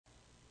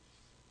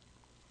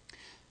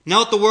Now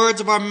let the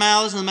words of our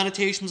mouths and the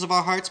meditations of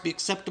our hearts be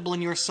acceptable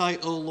in your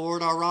sight, O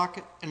Lord, our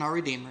rock and our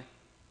Redeemer.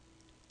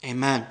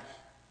 Amen.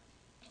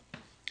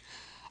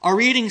 Our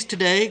readings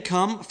today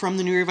come from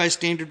the New Revised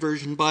Standard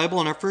Version Bible,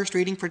 and our first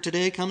reading for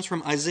today comes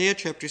from Isaiah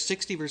chapter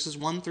 60, verses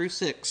 1 through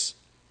 6.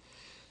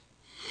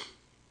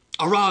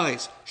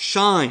 Arise,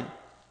 shine,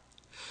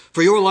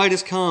 for your light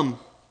has come,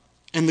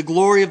 and the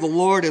glory of the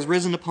Lord has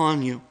risen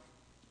upon you.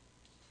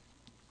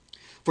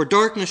 For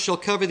darkness shall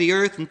cover the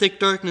earth, and thick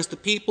darkness the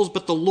peoples,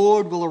 but the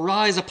Lord will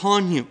arise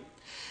upon you,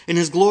 and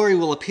his glory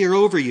will appear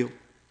over you.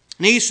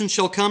 Nations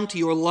shall come to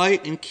your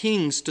light, and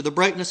kings to the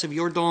brightness of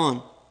your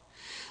dawn.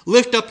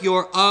 Lift up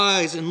your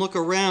eyes and look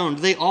around.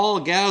 They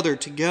all gather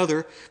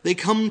together. They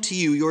come to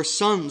you. Your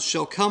sons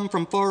shall come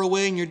from far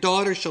away, and your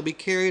daughters shall be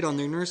carried on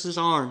their nurses'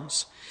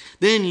 arms.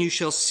 Then you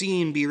shall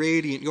see and be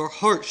radiant. Your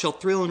heart shall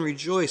thrill and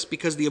rejoice,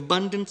 because the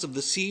abundance of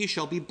the sea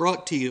shall be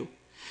brought to you.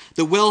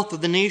 The wealth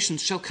of the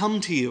nations shall come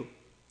to you.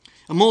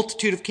 A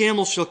multitude of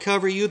camels shall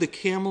cover you, the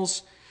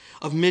camels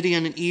of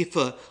Midian and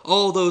Ephah.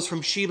 All those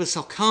from Sheba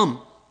shall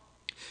come.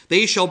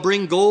 They shall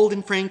bring gold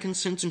and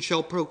frankincense and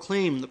shall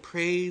proclaim the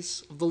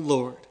praise of the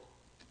Lord.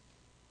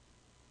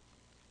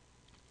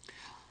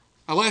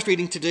 Our last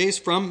reading today is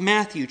from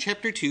Matthew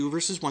chapter 2,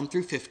 verses 1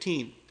 through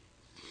 15.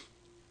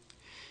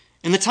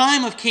 In the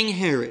time of King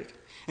Herod,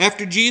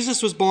 after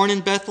Jesus was born in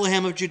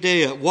Bethlehem of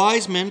Judea,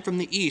 wise men from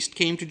the east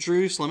came to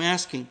Jerusalem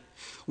asking,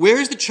 "Where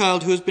is the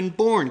child who has been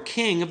born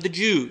King of the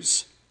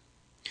Jews?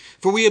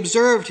 For we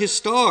observed his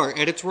star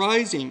at its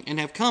rising and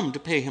have come to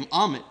pay him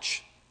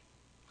homage."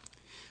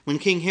 When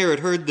King Herod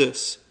heard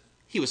this,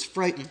 he was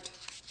frightened,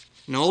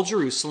 and all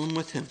Jerusalem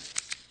with him.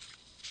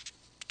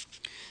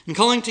 And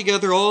calling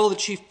together all the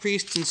chief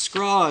priests and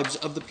scribes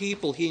of the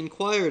people, he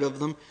inquired of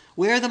them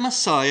where the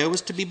Messiah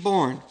was to be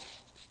born.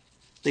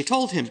 They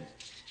told him,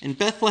 "In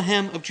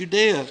Bethlehem of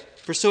Judea,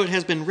 for so it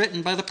has been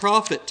written by the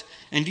prophet,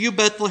 'And you,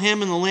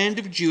 Bethlehem, in the land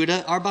of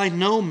Judah, are by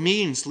no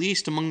means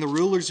least among the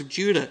rulers of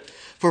Judah,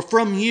 for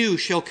from you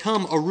shall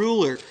come a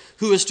ruler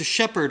who is to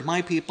shepherd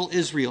my people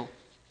Israel.'"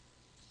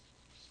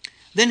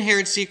 Then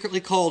Herod secretly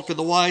called for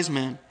the wise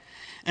men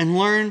and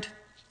learned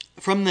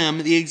from them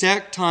the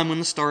exact time when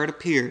the star had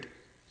appeared.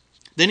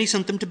 Then he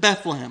sent them to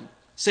Bethlehem,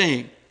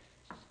 saying,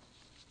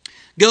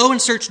 "Go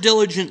and search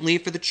diligently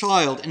for the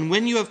child, and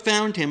when you have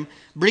found him,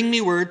 bring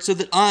me word so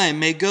that I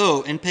may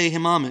go and pay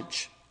him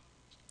homage."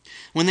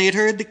 When they had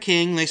heard the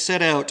king, they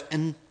set out,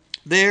 and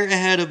there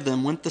ahead of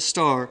them went the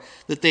star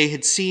that they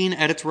had seen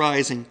at its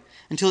rising,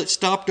 until it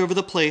stopped over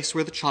the place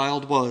where the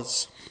child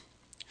was.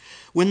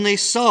 When they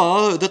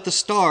saw that the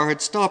star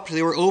had stopped,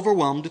 they were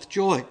overwhelmed with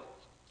joy.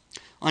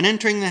 On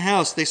entering the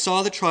house, they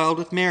saw the child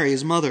with Mary,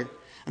 his mother,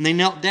 and they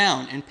knelt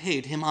down and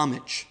paid him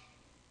homage.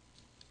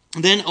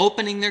 Then,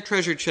 opening their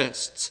treasure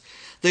chests,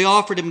 they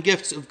offered him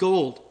gifts of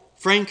gold,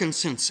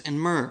 frankincense,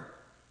 and myrrh.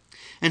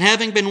 And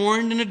having been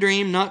warned in a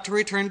dream not to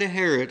return to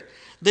Herod,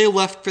 they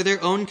left for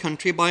their own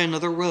country by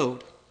another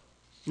road.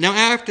 Now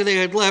after they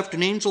had left,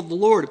 an angel of the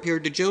Lord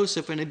appeared to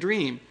Joseph in a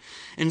dream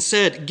and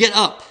said, "Get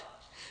up,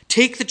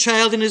 take the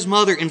child and his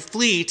mother and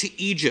flee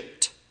to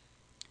Egypt,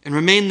 and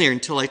remain there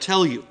until I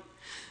tell you.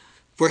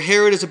 For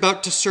Herod is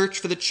about to search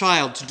for the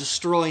child to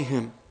destroy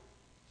him."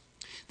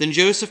 Then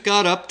Joseph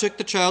got up, took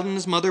the child and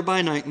his mother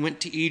by night, and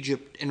went to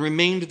Egypt, and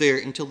remained there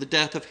until the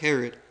death of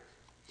Herod.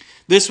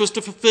 This was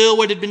to fulfill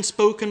what had been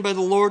spoken by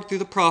the Lord through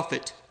the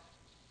prophet,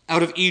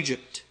 "Out of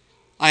Egypt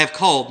I have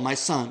called my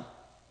son."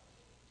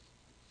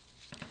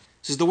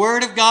 This is the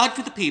word of God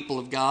for the people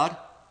of God.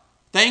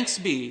 Thanks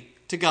be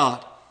to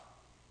God.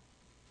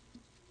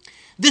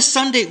 This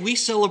Sunday we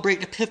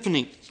celebrate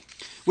Epiphany,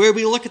 where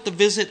we look at the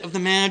visit of the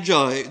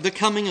Magi, the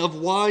coming of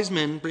wise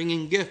men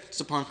bringing gifts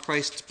upon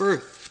Christ's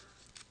birth.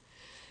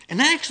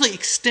 And I actually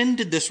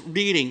extended this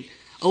reading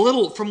a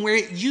little from where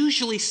it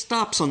usually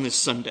stops on this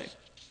Sunday.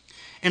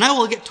 And I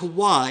will get to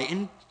why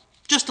in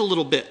just a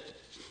little bit.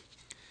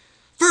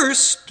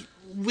 First,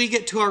 we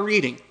get to our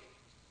reading.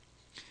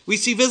 We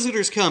see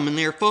visitors come, and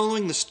they are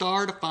following the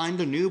star to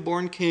find a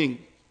newborn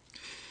king.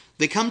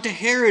 They come to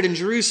Herod in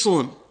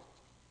Jerusalem,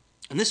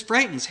 and this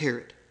frightens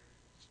Herod.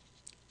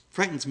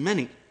 Frightens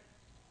many.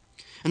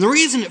 And the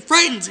reason it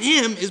frightens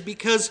him is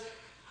because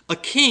a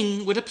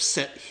king would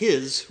upset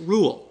his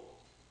rule.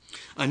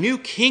 A new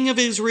king of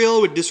Israel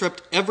would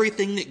disrupt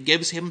everything that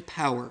gives him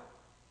power.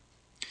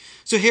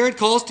 So Herod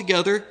calls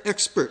together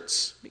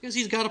experts, because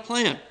he's got a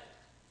plan.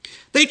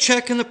 They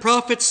check, and the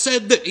prophets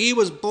said that he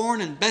was born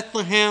in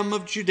Bethlehem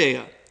of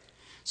Judea.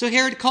 So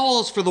Herod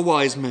calls for the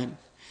wise men,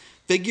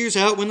 figures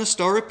out when the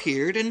star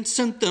appeared, and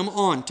sent them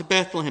on to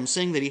Bethlehem,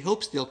 saying that he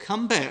hopes they'll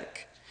come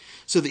back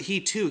so that he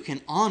too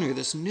can honor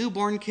this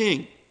newborn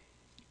king.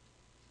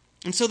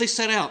 And so they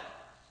set out,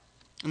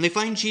 and they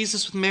find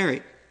Jesus with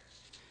Mary,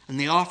 and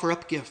they offer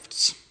up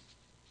gifts.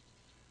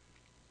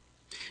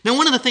 Now,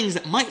 one of the things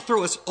that might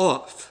throw us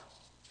off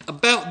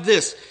about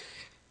this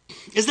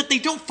is that they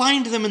don't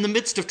find them in the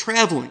midst of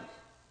traveling.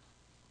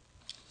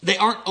 They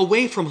aren't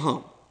away from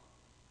home.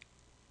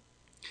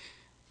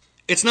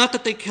 It's not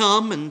that they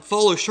come and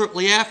follow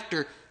shortly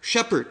after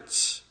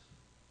shepherds.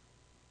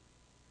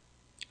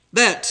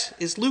 That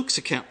is Luke's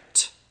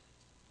account.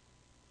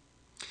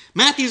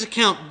 Matthew's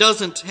account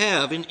doesn't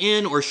have an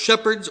inn or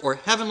shepherds or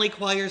heavenly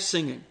choirs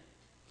singing.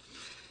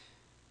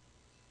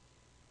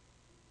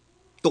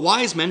 The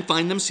wise men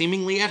find them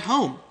seemingly at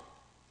home.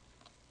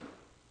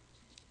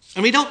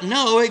 And we don't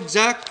know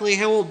exactly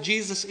how old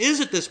Jesus is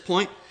at this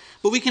point,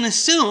 but we can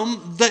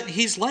assume that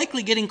he's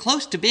likely getting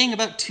close to being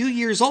about 2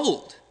 years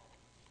old.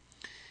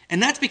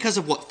 And that's because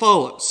of what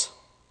follows.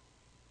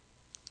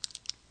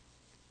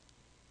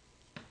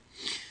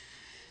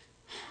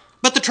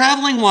 But the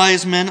traveling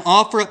wise men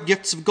offer up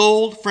gifts of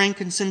gold,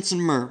 frankincense,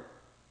 and myrrh.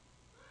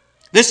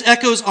 This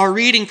echoes our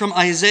reading from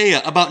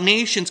Isaiah about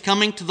nations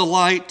coming to the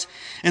light,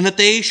 and that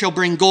they shall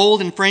bring gold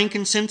and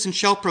frankincense and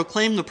shall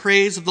proclaim the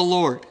praise of the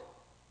Lord.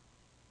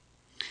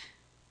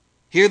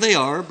 Here they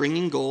are,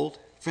 bringing gold,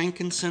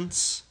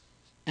 frankincense,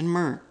 and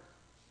myrrh.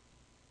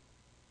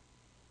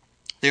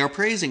 They are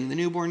praising the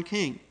newborn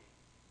king.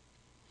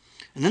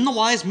 And then the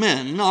wise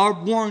men are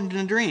warned in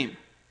a dream.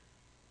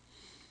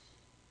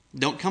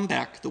 Don't come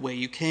back the way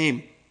you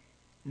came.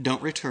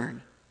 Don't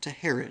return to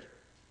Herod.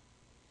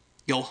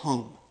 Go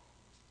home.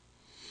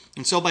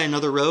 And so by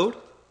another road,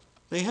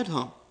 they head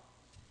home.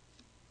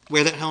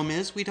 Where that home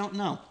is, we don't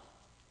know.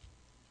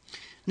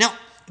 Now,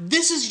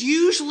 this is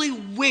usually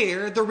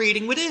where the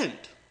reading would end.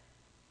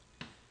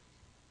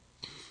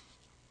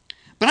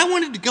 But I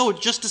wanted to go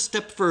just a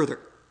step further,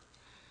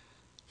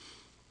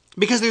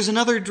 because there's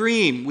another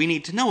dream we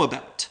need to know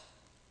about.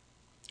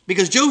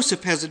 Because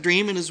Joseph has a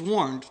dream and is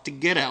warned to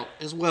get out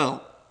as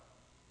well.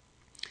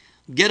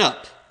 Get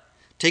up,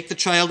 take the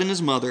child and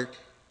his mother,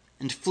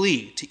 and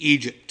flee to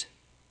Egypt,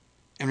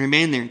 and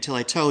remain there until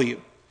I tell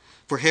you.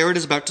 For Herod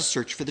is about to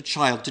search for the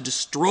child to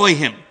destroy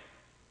him.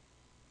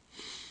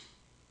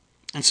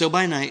 And so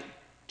by night,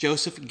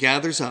 Joseph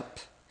gathers up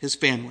his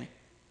family,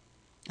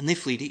 and they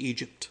flee to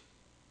Egypt.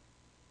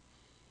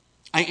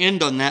 I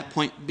end on that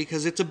point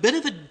because it's a bit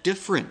of a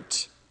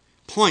different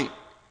point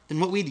than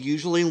what we'd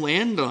usually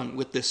land on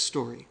with this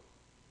story.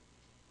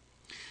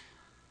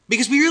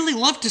 Because we really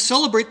love to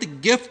celebrate the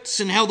gifts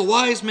and how the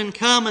wise men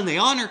come and they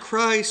honor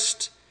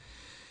Christ,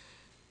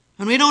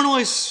 and we don't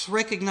always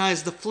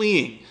recognize the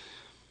fleeing,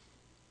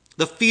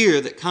 the fear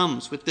that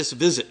comes with this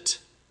visit.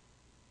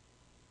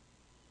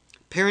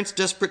 Parents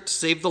desperate to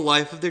save the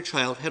life of their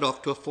child head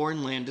off to a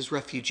foreign land as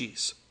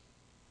refugees.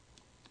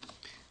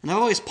 And I've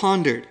always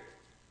pondered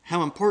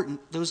how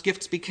important those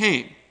gifts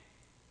became.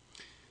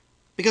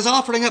 Because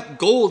offering up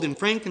gold and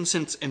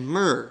frankincense and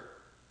myrrh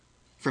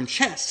from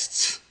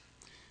chests,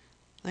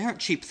 they aren't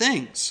cheap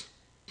things.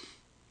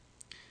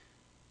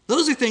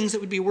 Those are things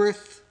that would be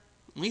worth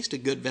at least a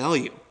good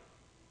value.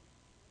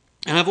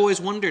 And I've always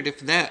wondered if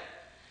that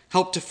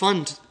helped to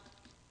fund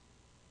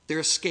their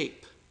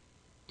escape,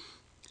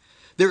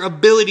 their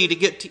ability to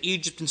get to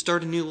Egypt and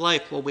start a new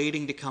life while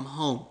waiting to come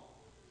home.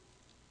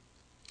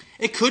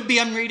 It could be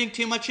I'm reading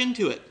too much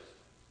into it,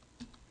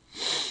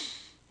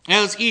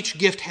 as each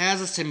gift has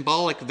a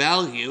symbolic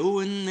value,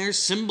 and there's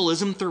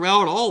symbolism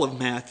throughout all of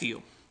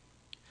Matthew.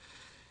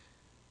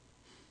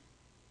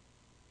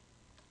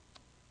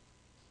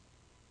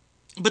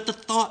 But the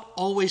thought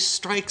always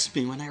strikes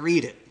me when I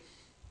read it.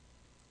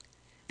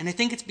 And I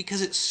think it's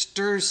because it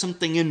stirs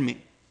something in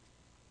me.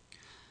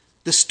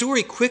 The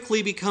story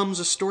quickly becomes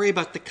a story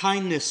about the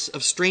kindness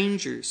of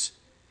strangers,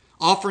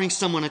 offering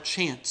someone a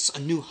chance, a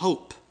new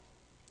hope.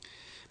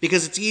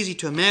 Because it's easy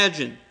to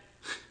imagine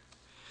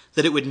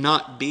that it would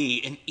not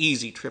be an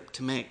easy trip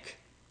to make.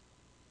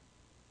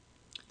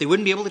 They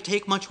wouldn't be able to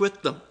take much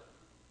with them.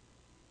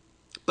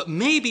 But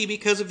maybe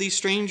because of these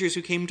strangers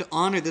who came to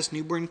honor this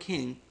newborn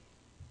king,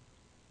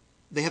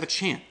 they have a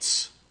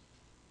chance.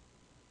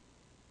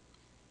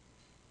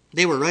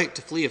 They were right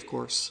to flee, of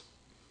course.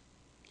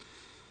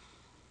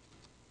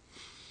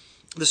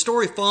 The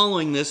story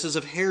following this is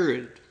of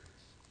Herod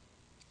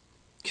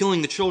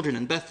killing the children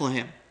in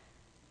Bethlehem.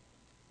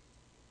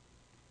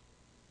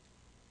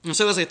 And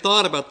so as I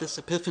thought about this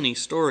Epiphany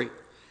story,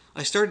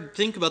 I started to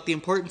think about the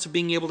importance of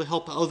being able to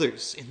help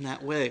others in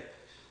that way.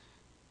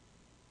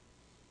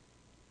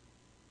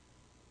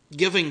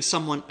 Giving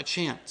someone a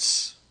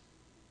chance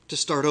to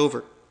start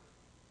over.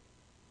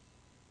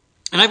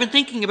 And I've been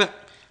thinking about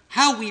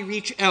how we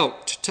reach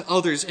out to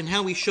others and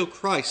how we show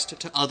Christ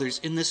to others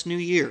in this new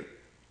year.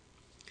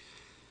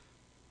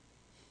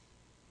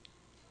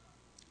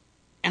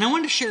 And I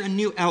wanted to share a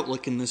new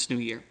outlook in this new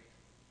year.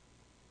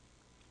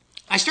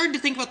 I started to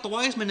think about the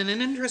wise men in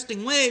an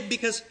interesting way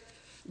because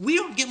we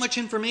don't get much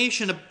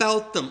information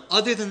about them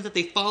other than that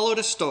they followed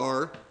a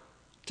star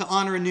to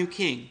honor a new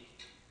king.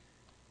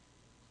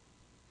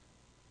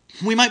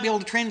 We might be able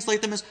to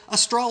translate them as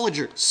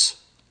astrologers.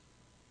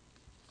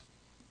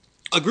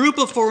 A group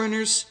of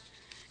foreigners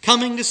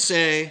coming to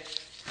say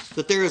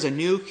that there is a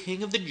new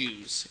king of the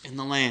Jews in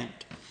the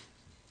land.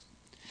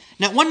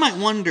 Now, one might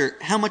wonder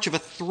how much of a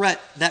threat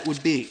that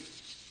would be.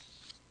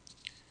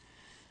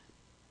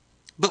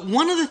 But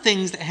one of the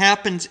things that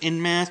happens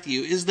in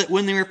Matthew is that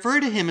when they refer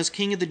to him as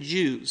King of the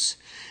Jews,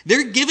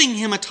 they're giving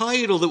him a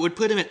title that would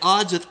put him at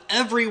odds with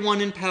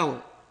everyone in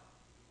power.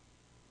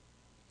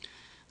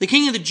 The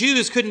king of the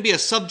Jews couldn't be a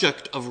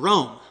subject of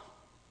Rome.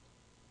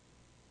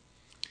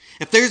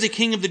 If there's a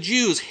king of the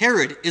Jews,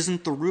 Herod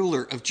isn't the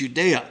ruler of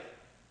Judea.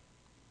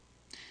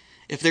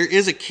 If there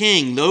is a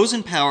king, those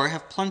in power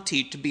have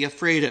plenty to be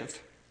afraid of.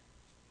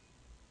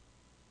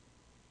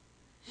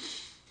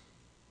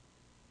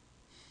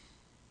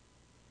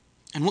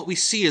 And what we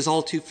see is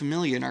all too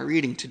familiar in our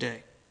reading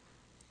today.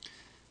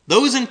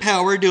 Those in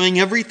power doing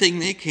everything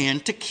they can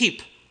to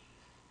keep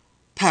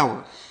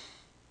power.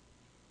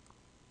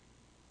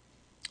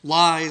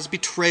 Lies,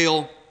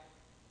 betrayal,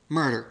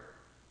 murder.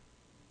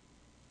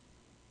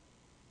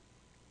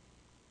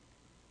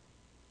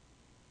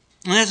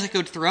 And that's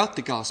echoed throughout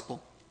the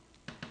gospel.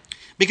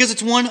 Because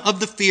it's one of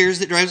the fears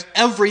that drives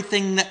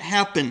everything that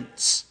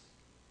happens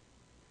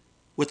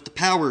with the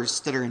powers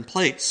that are in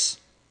place.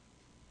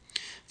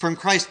 From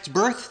Christ's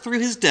birth through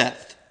his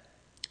death,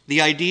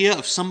 the idea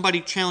of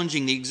somebody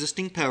challenging the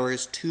existing power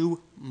is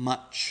too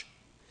much.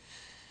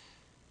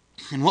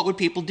 And what would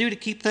people do to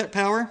keep that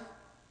power?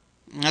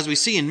 As we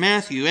see in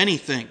Matthew,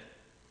 anything.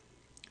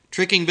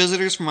 Tricking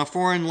visitors from a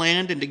foreign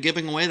land into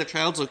giving away the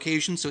child's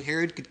location so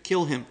Herod could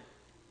kill him.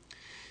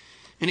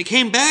 And it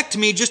came back to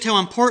me just how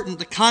important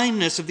the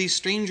kindness of these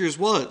strangers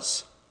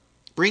was.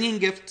 Bringing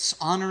gifts,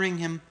 honoring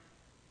him,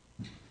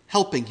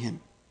 helping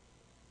him.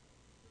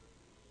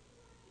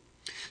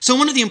 So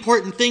one of the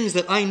important things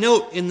that I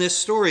note in this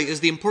story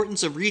is the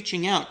importance of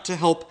reaching out to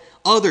help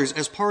others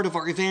as part of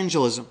our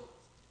evangelism.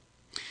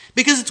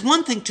 Because it's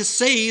one thing to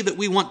say that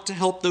we want to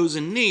help those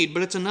in need,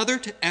 but it's another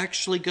to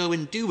actually go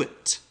and do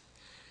it.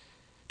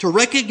 To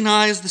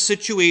recognize the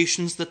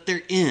situations that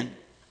they're in.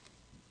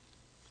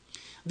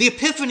 The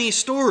Epiphany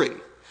story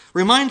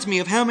reminds me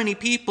of how many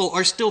people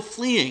are still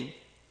fleeing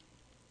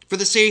for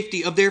the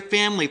safety of their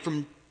family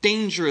from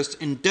dangerous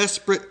and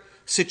desperate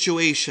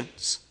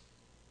situations.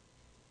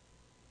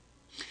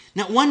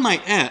 Now, one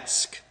might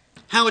ask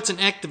how it's an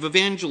act of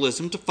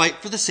evangelism to fight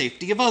for the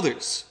safety of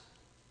others.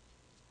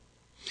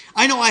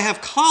 I know I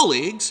have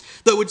colleagues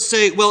that would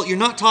say, well, you're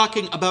not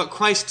talking about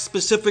Christ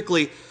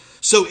specifically,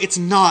 so it's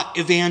not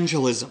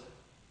evangelism.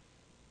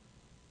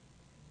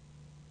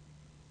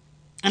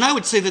 And I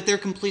would say that they're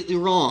completely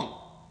wrong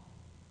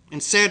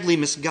and sadly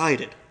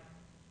misguided.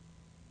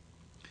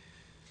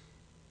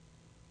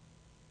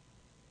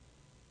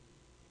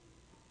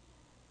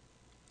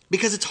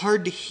 Because it's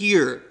hard to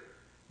hear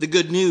the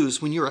good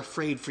news when you're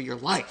afraid for your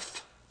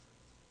life.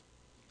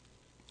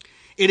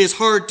 It is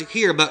hard to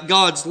hear about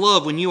God's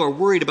love when you are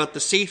worried about the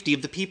safety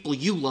of the people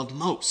you love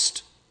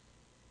most.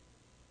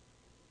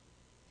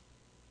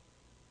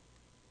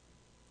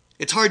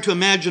 It's hard to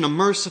imagine a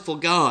merciful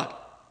God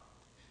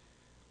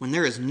when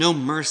there is no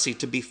mercy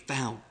to be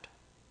found.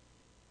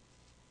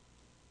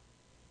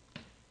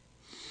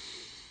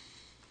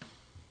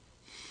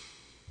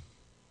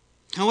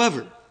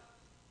 However,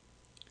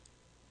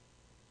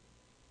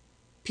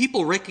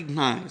 people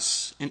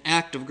recognize an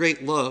act of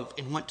great love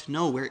and want to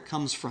know where it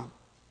comes from.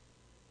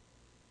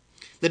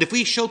 That if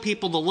we show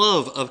people the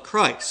love of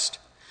Christ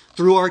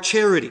through our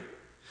charity,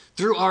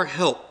 through our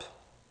help,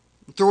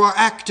 through our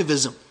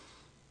activism,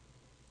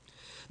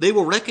 they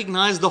will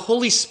recognize the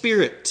Holy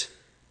Spirit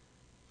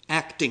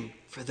acting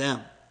for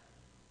them.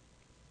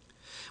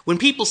 When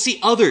people see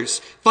others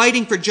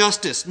fighting for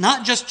justice,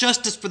 not just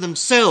justice for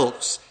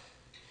themselves,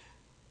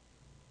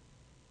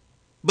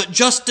 but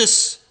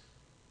justice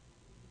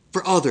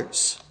for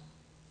others,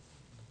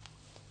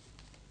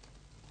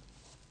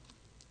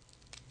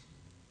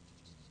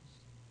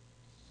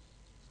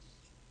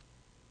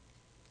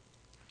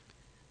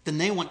 then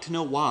they want to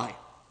know why.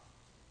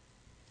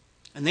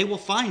 And they will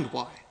find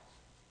why.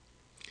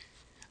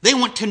 They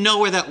want to know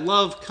where that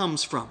love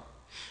comes from.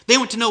 They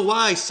want to know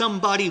why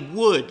somebody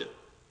would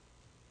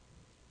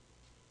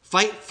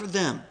fight for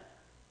them.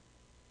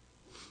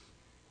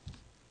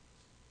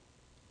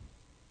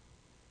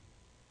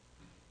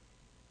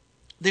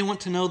 They want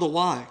to know the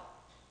why.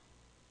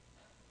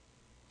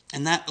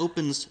 And that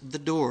opens the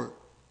door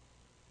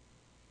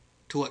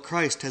to what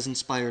Christ has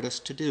inspired us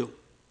to do.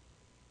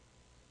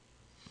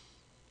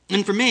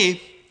 And for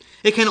me,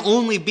 it can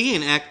only be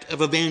an act of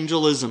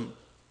evangelism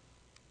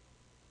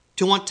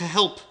to want to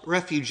help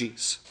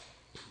refugees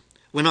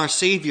when our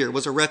Savior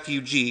was a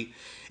refugee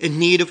in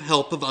need of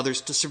help of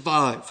others to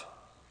survive.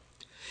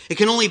 It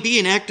can only be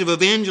an act of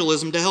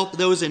evangelism to help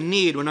those in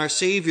need when our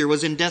Savior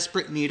was in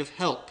desperate need of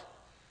help.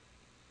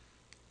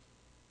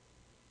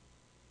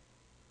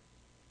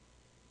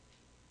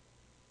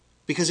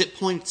 Because it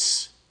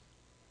points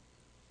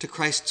to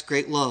Christ's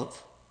great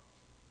love.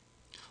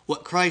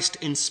 What Christ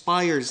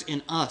inspires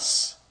in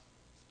us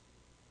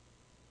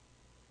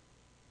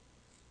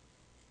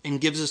and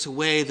gives us a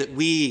way that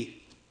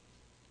we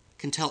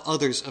can tell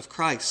others of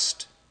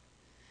Christ,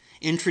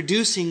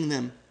 introducing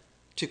them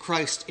to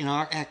Christ in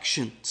our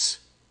actions.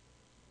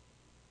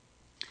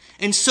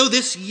 And so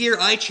this year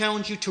I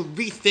challenge you to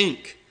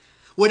rethink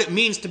what it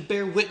means to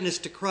bear witness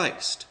to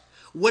Christ,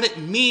 what it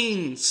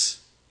means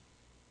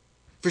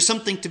for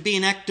something to be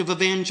an act of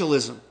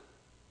evangelism.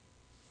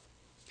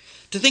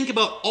 To think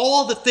about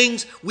all the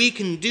things we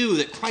can do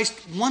that Christ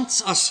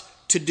wants us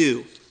to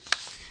do.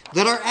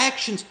 that our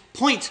actions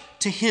point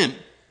to him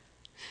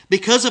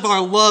because of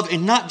our love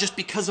and not just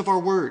because of our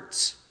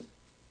words.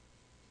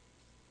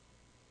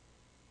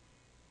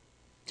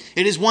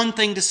 It is one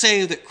thing to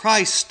say that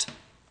Christ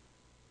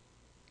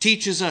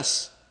teaches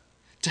us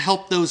to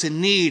help those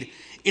in need.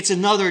 It's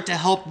another to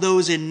help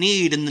those in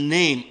need in the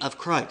name of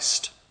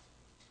Christ.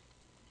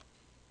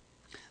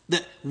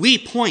 That we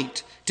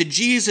point to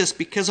Jesus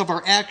because of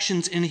our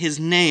actions in his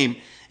name,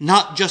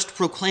 not just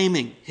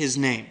proclaiming his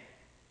name.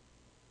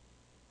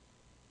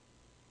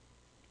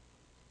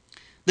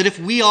 That if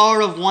we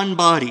are of one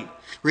body,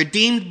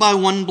 redeemed by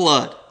one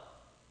blood,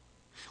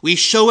 we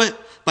show it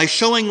by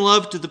showing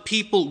love to the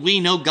people we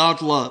know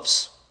God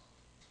loves.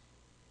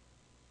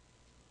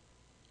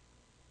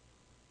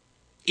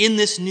 In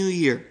this new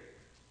year,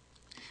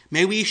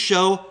 may we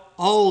show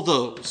all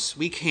those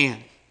we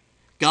can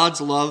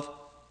God's love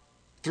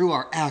through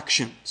our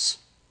actions.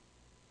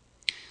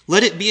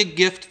 Let it be a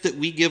gift that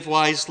we give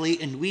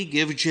wisely and we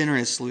give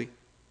generously.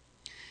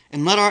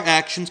 And let our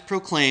actions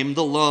proclaim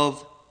the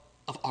love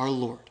of our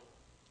Lord.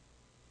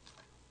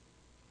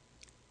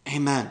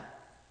 Amen.